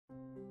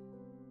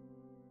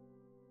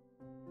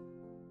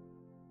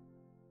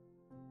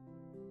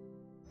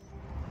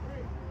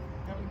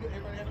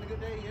good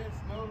day? Yes,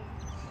 no?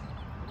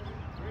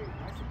 Great,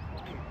 nice and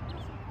quiet.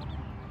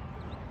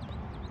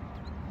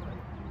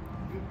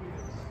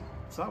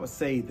 So I would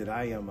say that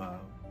I am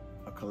a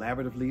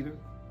collaborative leader.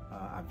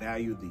 I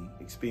value the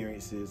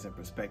experiences and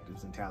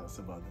perspectives and talents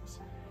of others,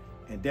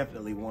 and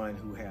definitely one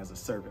who has a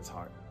servant's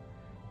heart.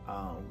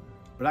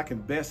 But I can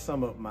best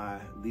sum up my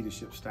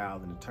leadership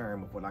style in the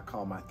term of what I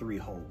call my 3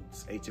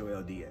 holds,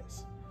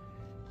 HOLDS.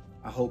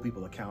 I hold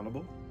people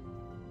accountable,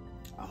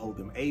 I hold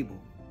them able,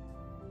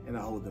 and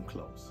I hold them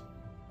close.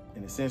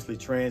 And essentially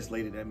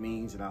translated, that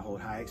means that I hold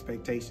high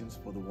expectations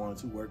for the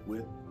ones who work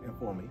with and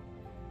for me.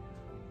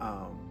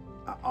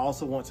 I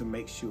also want to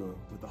make sure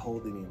with the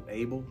holding them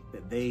able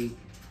that they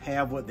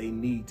have what they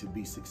need to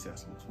be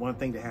successful. It's one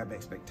thing to have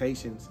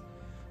expectations,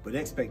 but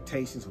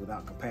expectations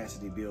without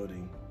capacity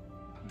building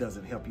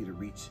doesn't help you to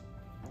reach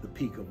the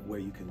peak of where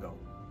you can go.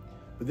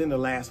 But then the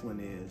last one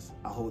is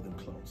I hold them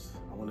close.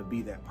 I want to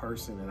be that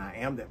person, and I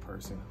am that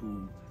person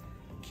who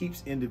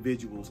keeps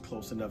individuals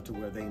close enough to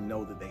where they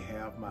know that they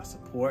have my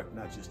support,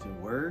 not just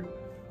in word,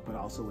 but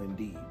also in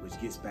deed, which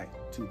gets back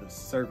to the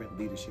servant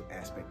leadership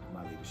aspect of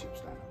my leadership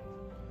style.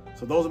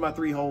 So those are my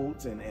 3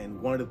 holds,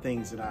 and one of the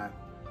things that I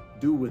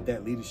do with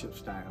that leadership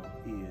style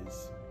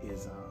is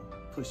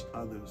push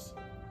others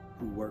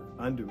who work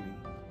under me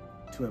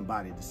to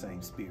embody the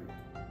same spirit,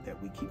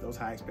 that we keep those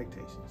high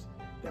expectations,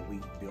 that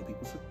we build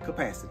people's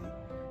capacity,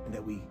 and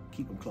that we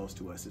keep them close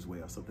to us as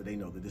well so that they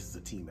know that this is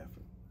a team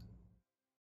effort.